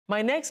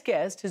My next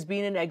guest has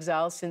been in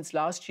exile since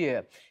last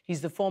year.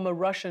 He's the former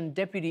Russian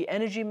Deputy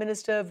Energy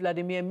Minister,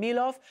 Vladimir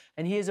Milov,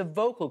 and he is a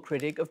vocal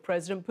critic of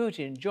President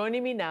Putin.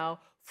 Joining me now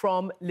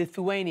from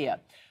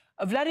Lithuania.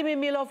 Vladimir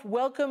Milov,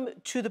 welcome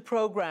to the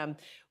program.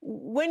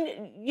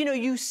 When,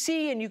 you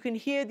see and you can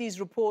hear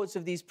these reports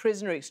of these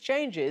prisoner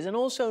exchanges and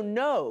also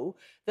know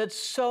that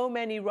so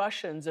many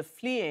Russians are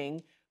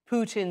fleeing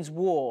Putin's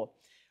war.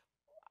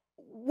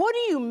 What do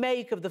you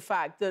make of the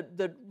fact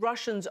that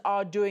Russians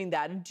are doing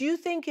that? And do you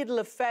think it'll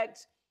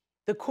affect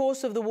the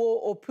course of the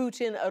war or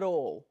Putin at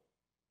all?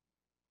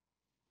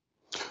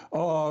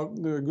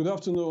 Good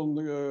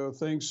afternoon.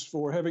 Thanks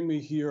for having me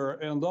here.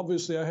 And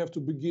obviously, I have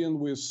to begin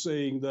with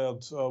saying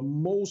that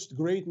most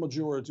great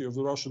majority of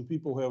the Russian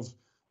people have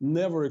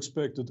never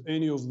expected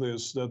any of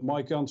this, that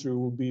my country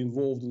will be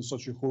involved in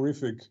such a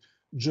horrific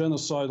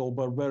genocidal,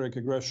 barbaric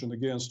aggression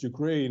against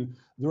Ukraine.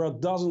 There are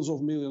dozens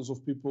of millions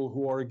of people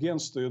who are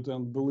against it,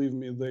 and believe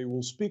me, they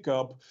will speak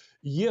up.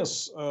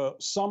 Yes,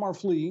 some are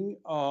fleeing,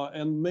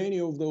 and many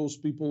of those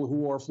people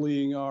who are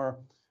fleeing are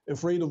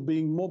afraid of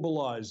being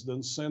mobilized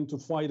and sent to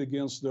fight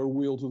against their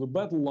will to the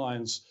battle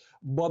lines.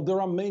 But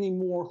there are many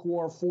more who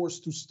are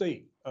forced to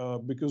stay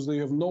because they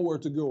have nowhere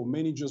to go.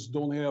 Many just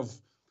don't have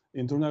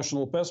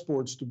international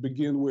passports to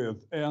begin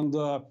with. And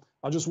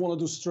I just wanted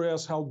to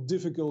stress how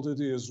difficult it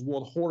is,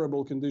 what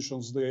horrible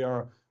conditions they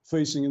are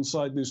facing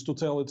inside this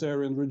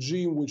totalitarian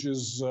regime, which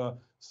is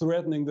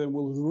threatening them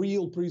with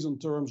real prison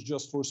terms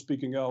just for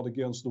speaking out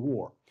against the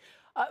war.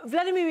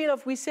 Vladimir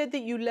Milov, we said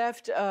that you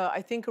left,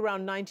 I think,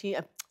 around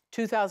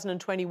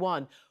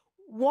 2021.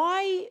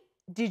 Why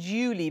did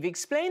you leave?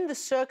 Explain the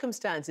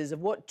circumstances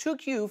of what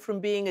took you from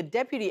being a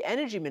deputy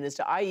energy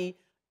minister, i.e.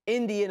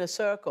 in the inner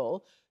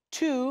circle,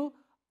 to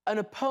an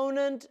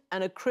opponent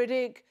and a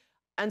critic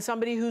and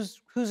somebody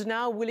who's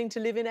now willing to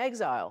live in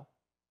exile?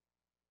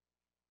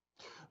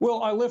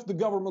 Well, I left the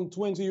government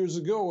 20 years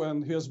ago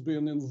and has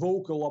been in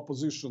vocal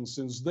opposition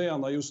since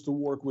then. I used to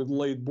work with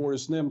late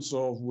Boris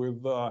Nemtsov,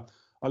 with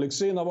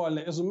Alexei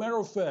Navalny. As a matter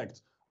of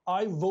fact,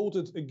 I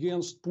voted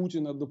against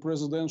Putin at the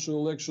presidential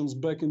elections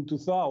back in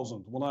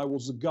 2000 when I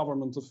was a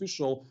government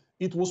official.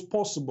 It was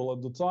possible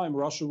at the time.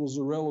 Russia was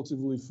a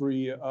relatively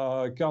free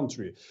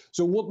country.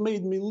 So what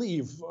made me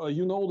leave?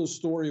 You know the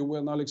story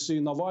when Alexei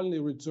Navalny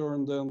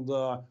returned and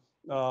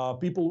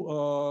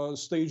people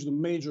staged a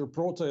major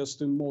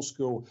protest in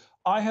Moscow.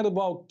 I had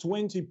about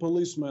 20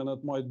 policemen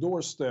at my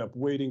doorstep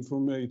waiting for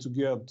me to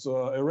get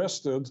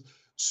arrested.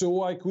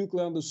 So I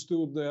quickly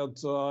understood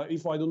that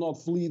if I do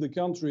not flee the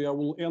country, I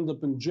will end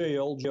up in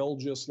jail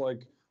just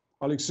like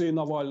Alexei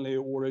Navalny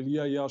or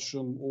Ilya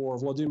Yashin or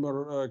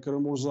Vladimir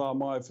Karamurza,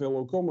 my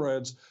fellow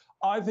comrades.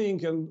 I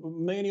think, and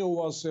many of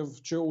us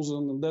have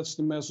chosen, and that's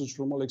the message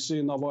from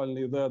Alexei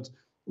Navalny, that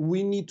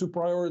we need to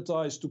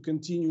prioritize to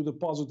continue the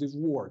positive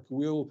work.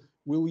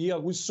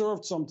 We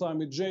served some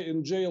time in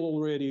jail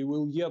already.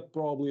 We'll yet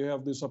probably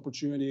have this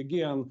opportunity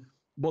again.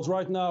 But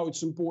right now,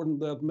 it's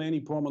important that many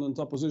prominent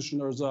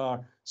oppositioners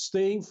are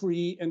staying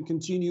free and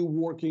continue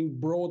working,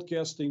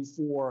 broadcasting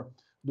for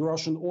the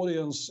Russian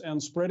audience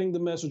and spreading the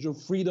message of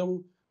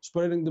freedom,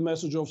 spreading the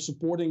message of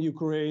supporting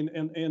Ukraine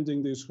and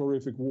ending this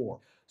horrific war.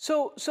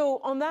 So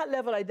on that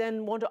level, I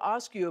then want to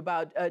ask you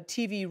about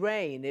TV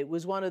Rain. It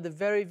was one of the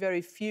very,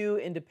 very few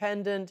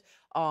independent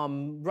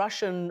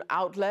Russian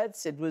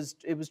outlets. It was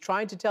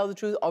trying to tell the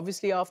truth.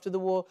 Obviously, after the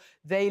war,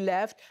 they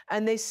left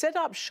and they set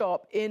up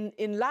shop in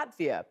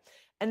Latvia.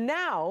 And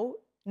now,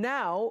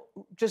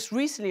 just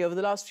recently, over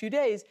the last few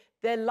days,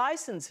 their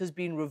license has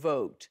been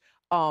revoked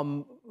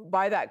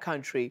by that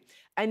country.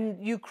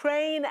 And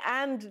Ukraine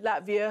and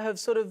Latvia have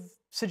sort of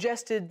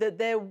suggested that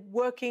they're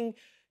working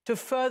to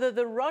further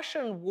the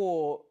Russian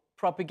war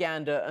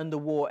propaganda and the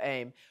war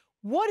aim.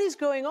 What is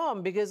going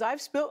on? Because I've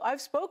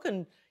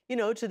spoken,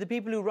 to the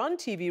people who run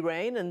TV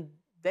Rain, and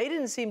they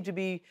didn't seem to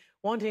be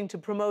wanting to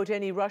promote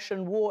any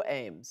Russian war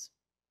aims.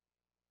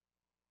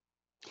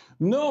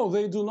 No,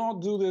 they do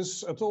not do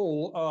this at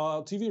all.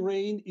 TV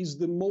Rain is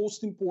the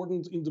most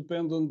important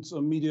independent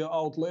media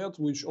outlet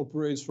which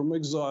operates from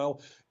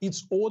exile.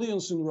 Its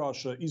audience in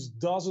Russia is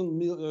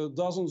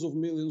dozens of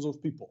millions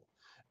of people.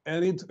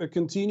 And it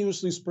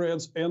continuously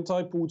spreads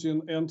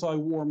anti-Putin,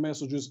 anti-war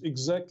messages,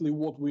 exactly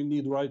what we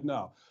need right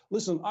now.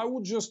 Listen, I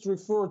would just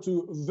refer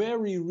to a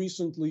very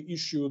recently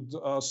issued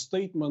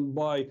statement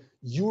by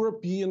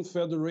European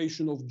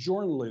Federation of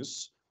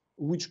Journalists,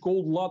 which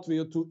called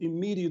Latvia to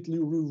immediately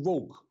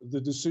revoke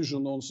the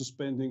decision on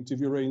suspending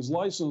TV Rain's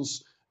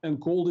license and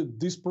called it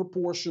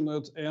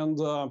disproportionate and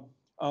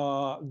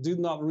did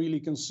not really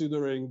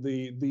considering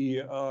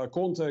the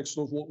context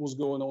of what was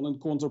going on and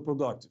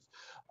counterproductive.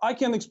 I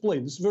can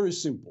explain. It's very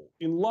simple.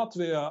 In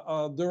Latvia,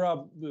 there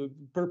are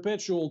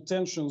perpetual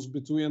tensions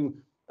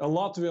between a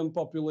Latvian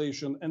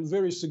population and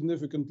very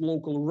significant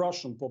local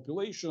Russian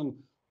population,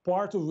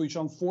 part of which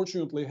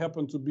unfortunately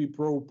happened to be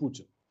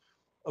pro-Putin.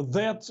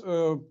 That,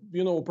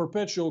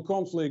 perpetual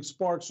conflict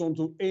sparks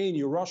onto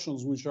any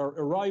Russians which are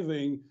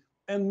arriving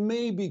and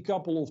maybe a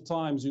couple of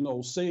times,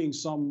 saying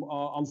some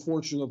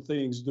unfortunate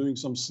things, doing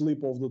some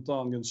slip of the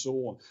tongue and so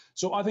on.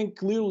 So I think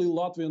clearly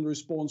Latvian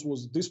response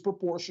was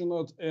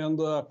disproportionate, and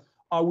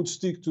I would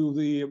stick to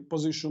the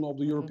position of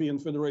the European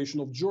Federation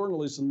of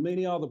Journalists and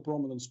many other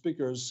prominent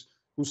speakers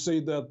who say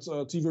that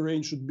TV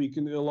Rain should be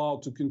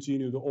allowed to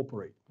continue to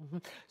operate.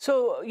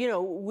 So,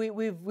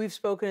 we've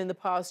spoken in the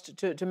past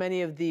to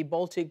many of the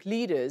Baltic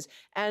leaders,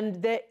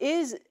 and there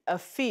is a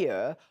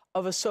fear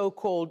of a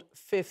so-called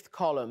fifth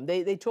column.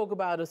 They talk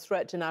about a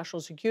threat to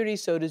national security,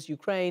 so does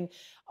Ukraine.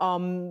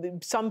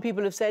 Some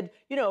people have said,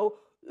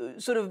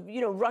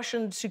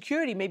 Russian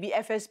security, maybe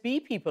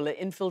FSB people are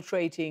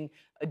infiltrating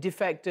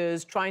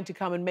defectors, trying to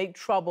come and make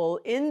trouble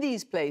in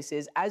these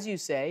places, as you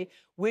say,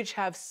 which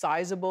have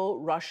sizable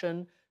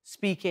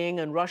Russian-speaking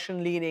and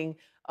Russian-leaning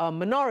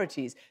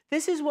minorities.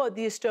 This is what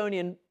the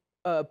Estonian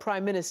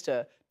Prime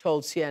Minister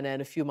told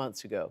CNN a few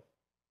months ago.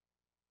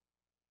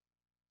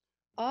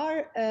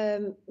 Our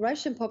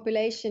Russian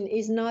population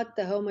is not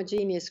the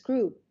homogeneous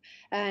group,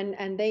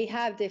 and they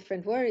have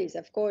different worries.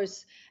 Of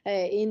course,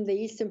 in the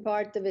eastern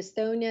part of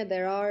Estonia,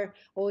 there are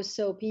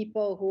also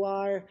people who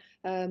are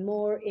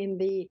more in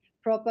the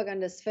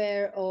propaganda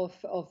sphere of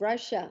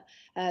Russia,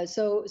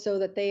 so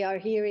that they are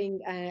hearing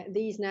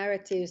these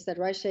narratives that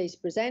Russia is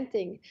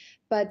presenting.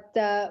 But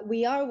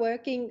we are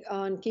working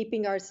on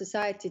keeping our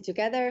society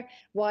together.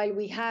 While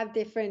we have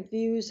different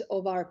views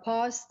of our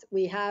past,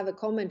 we have a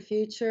common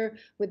future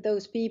with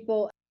those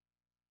people.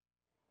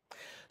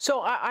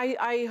 So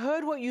I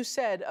heard what you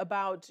said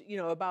about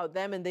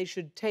them, and they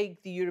should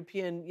take the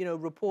European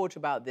report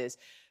about this.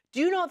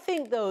 Do you not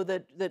think, though,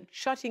 that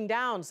shutting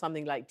down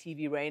something like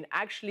TV Rain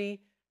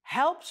actually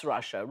helps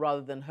Russia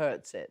rather than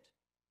hurts it?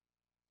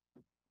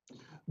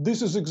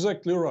 This is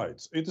exactly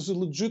right. It is a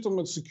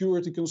legitimate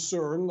security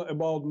concern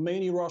about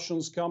many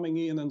Russians coming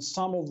in, and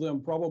some of them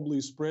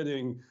probably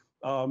spreading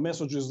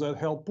messages that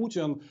help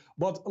Putin.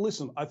 But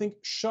listen, I think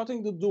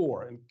shutting the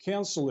door and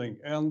canceling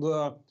and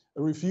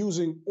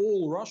refusing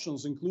all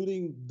Russians,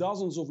 including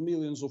dozens of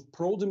millions of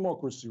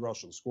pro-democracy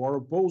Russians who are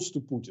opposed to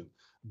Putin,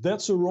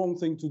 that's a wrong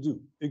thing to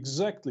do.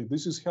 Exactly.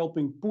 This is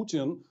helping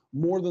Putin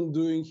more than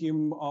doing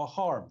him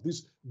harm.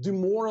 This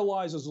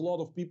demoralizes a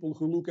lot of people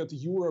who look at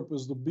Europe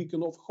as the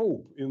beacon of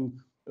hope in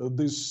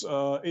this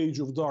age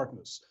of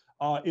darkness.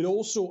 It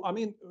also,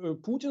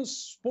 Putin's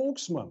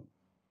spokesman,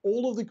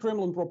 all of the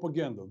Kremlin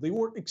propaganda, they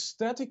were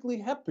ecstatically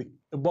happy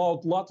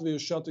about Latvia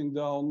shutting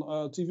down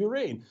TV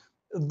Rain.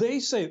 They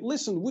say,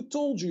 listen, we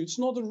told you it's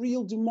not a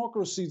real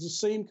democracy. It's the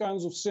same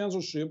kinds of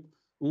censorship,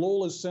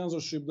 lawless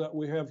censorship that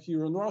we have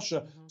here in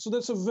Russia. So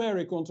that's a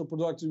very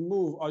counterproductive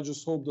move. I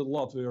just hope that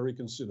Latvia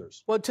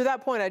reconsiders. Well, to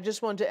that point, I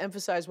just want to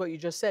emphasize what you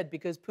just said,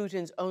 because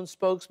Putin's own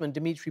spokesman,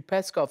 Dmitry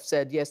Peskov,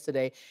 said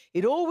yesterday,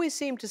 it always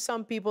seemed to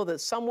some people that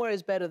somewhere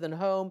is better than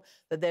home,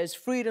 that there's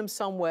freedom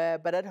somewhere,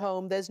 but at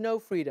home there's no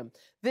freedom.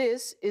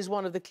 This is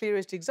one of the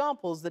clearest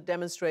examples that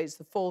demonstrates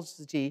the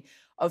falsity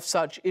of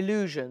such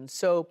illusions.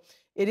 So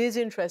it is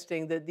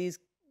interesting that these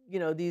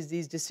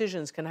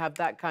decisions can have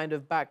that kind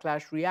of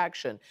backlash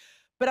reaction.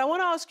 But I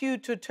want to ask you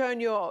to turn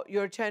your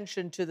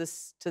attention to the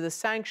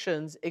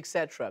sanctions,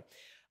 etc.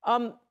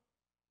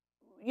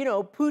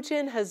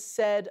 Putin has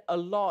said a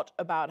lot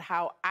about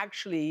how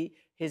actually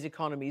his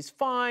economy is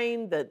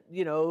fine, that,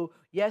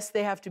 yes,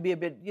 they have to be a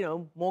bit,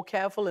 more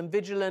careful and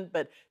vigilant,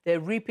 but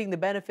they're reaping the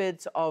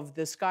benefits of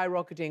the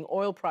skyrocketing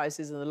oil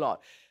prices and a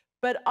lot.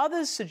 But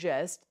others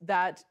suggest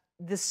that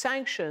the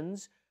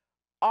sanctions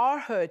are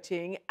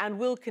hurting and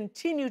will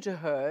continue to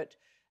hurt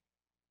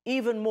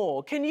even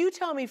more. Can you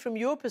tell me from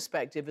your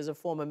perspective as a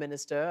former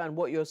minister and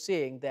what you're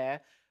seeing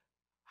there,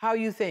 how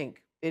you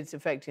think it's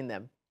affecting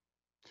them?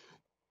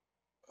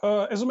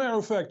 As a matter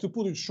of fact, to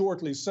put it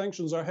shortly,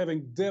 sanctions are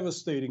having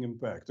devastating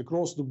impact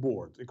across the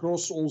board,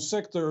 across all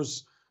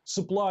sectors,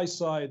 supply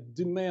side,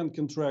 demand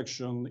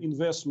contraction,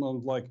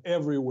 investment, like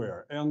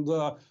everywhere. And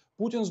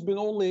Putin's been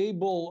only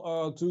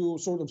able to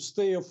sort of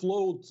stay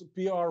afloat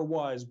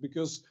PR-wise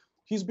because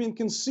he's been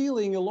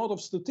concealing a lot of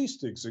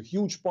statistics, a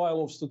huge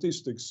pile of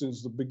statistics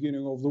since the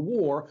beginning of the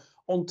war.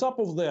 On top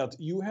of that,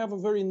 you have a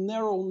very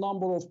narrow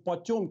number of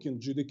Potemkin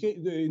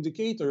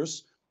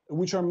indicators,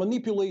 which are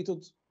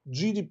manipulated: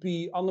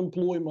 GDP,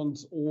 unemployment,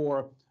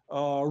 or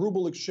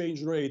ruble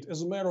exchange rate.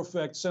 As a matter of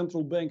fact,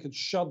 central bank had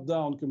shut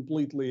down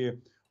completely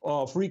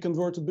free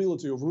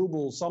convertibility of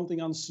ruble,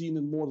 something unseen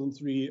in more than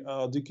 3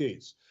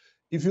 decades.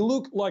 If you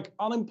look like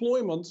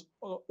unemployment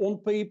on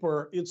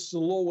paper, it's the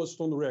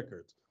lowest on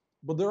record.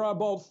 But there are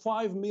about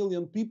 5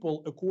 million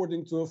people,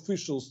 according to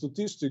official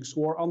statistics,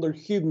 who are under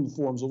hidden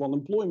forms of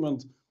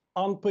unemployment,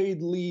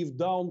 unpaid leave,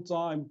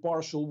 downtime,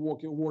 partial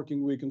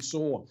working week, and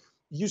so on.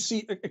 You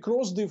see,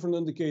 across different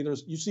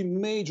indicators, you see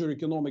major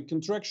economic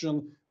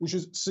contraction, which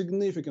is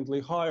significantly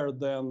higher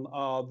than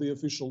the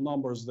official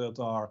numbers that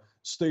are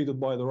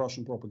stated by the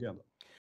Russian propaganda.